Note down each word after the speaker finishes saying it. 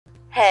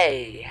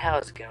Hey,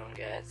 how's it going,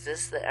 guys?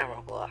 This is the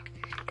Emerald Block,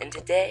 and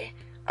today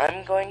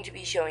I'm going to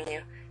be showing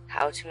you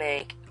how to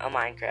make a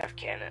Minecraft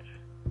cannon.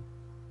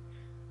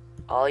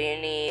 All you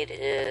need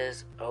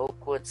is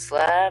oak wood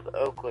slab,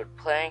 oak wood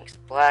planks,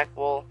 black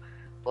wool,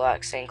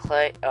 black sand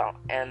clay,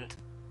 and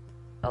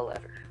a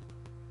lever.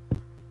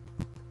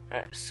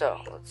 Alright,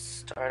 so let's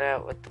start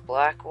out with the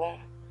black wool.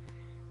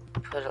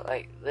 Put it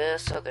like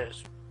this so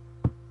there's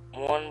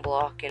one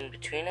block in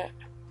between it.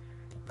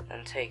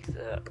 Then take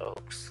the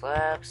oak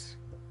slabs.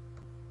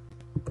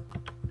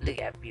 Look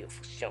at that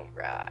beautiful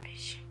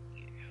sunrise.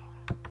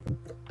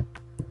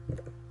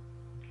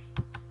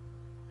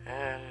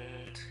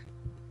 And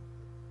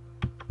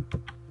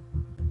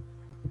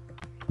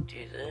do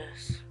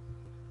this.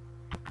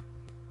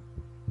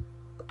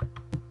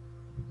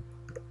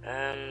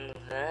 And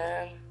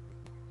then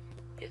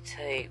you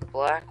take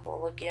black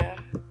wool again.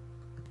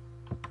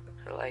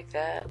 Put it like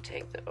that.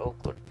 Take the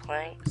oak wood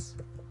planks.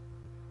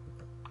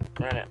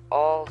 Run it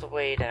all the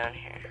way down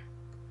here.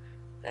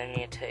 Then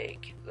you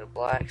take the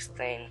black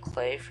stained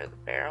clay for the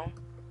barrel.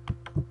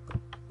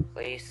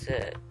 Place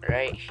it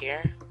right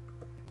here.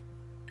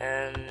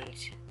 And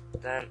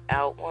then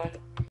out one.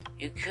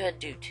 You could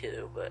do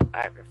two, but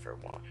I prefer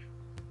one.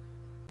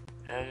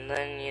 And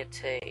then you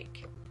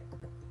take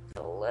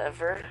the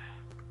lever.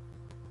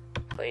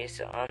 Place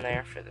it on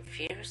there for the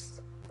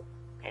fuse.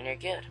 And you're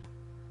good.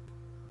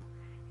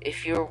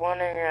 If you're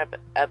wondering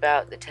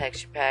about the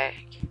texture pack,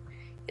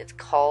 it's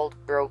called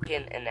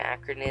Broken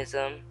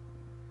Anachronism.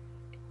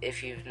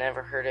 If you've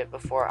never heard it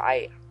before,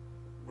 I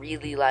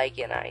really like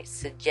it and I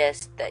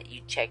suggest that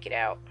you check it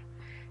out.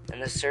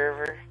 And the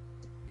server,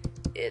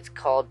 it's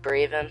called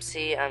Brave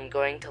MC. I'm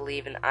going to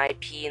leave an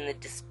IP in the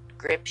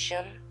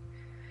description.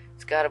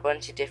 It's got a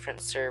bunch of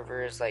different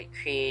servers like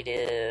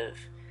Creative,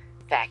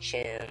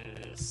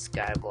 Factions,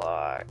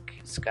 Skyblock,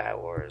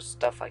 Skywars,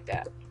 stuff like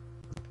that.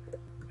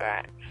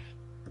 Alright.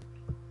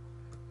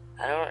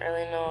 I don't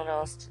really know what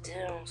else to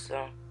do,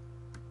 so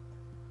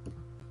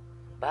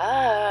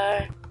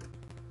bye.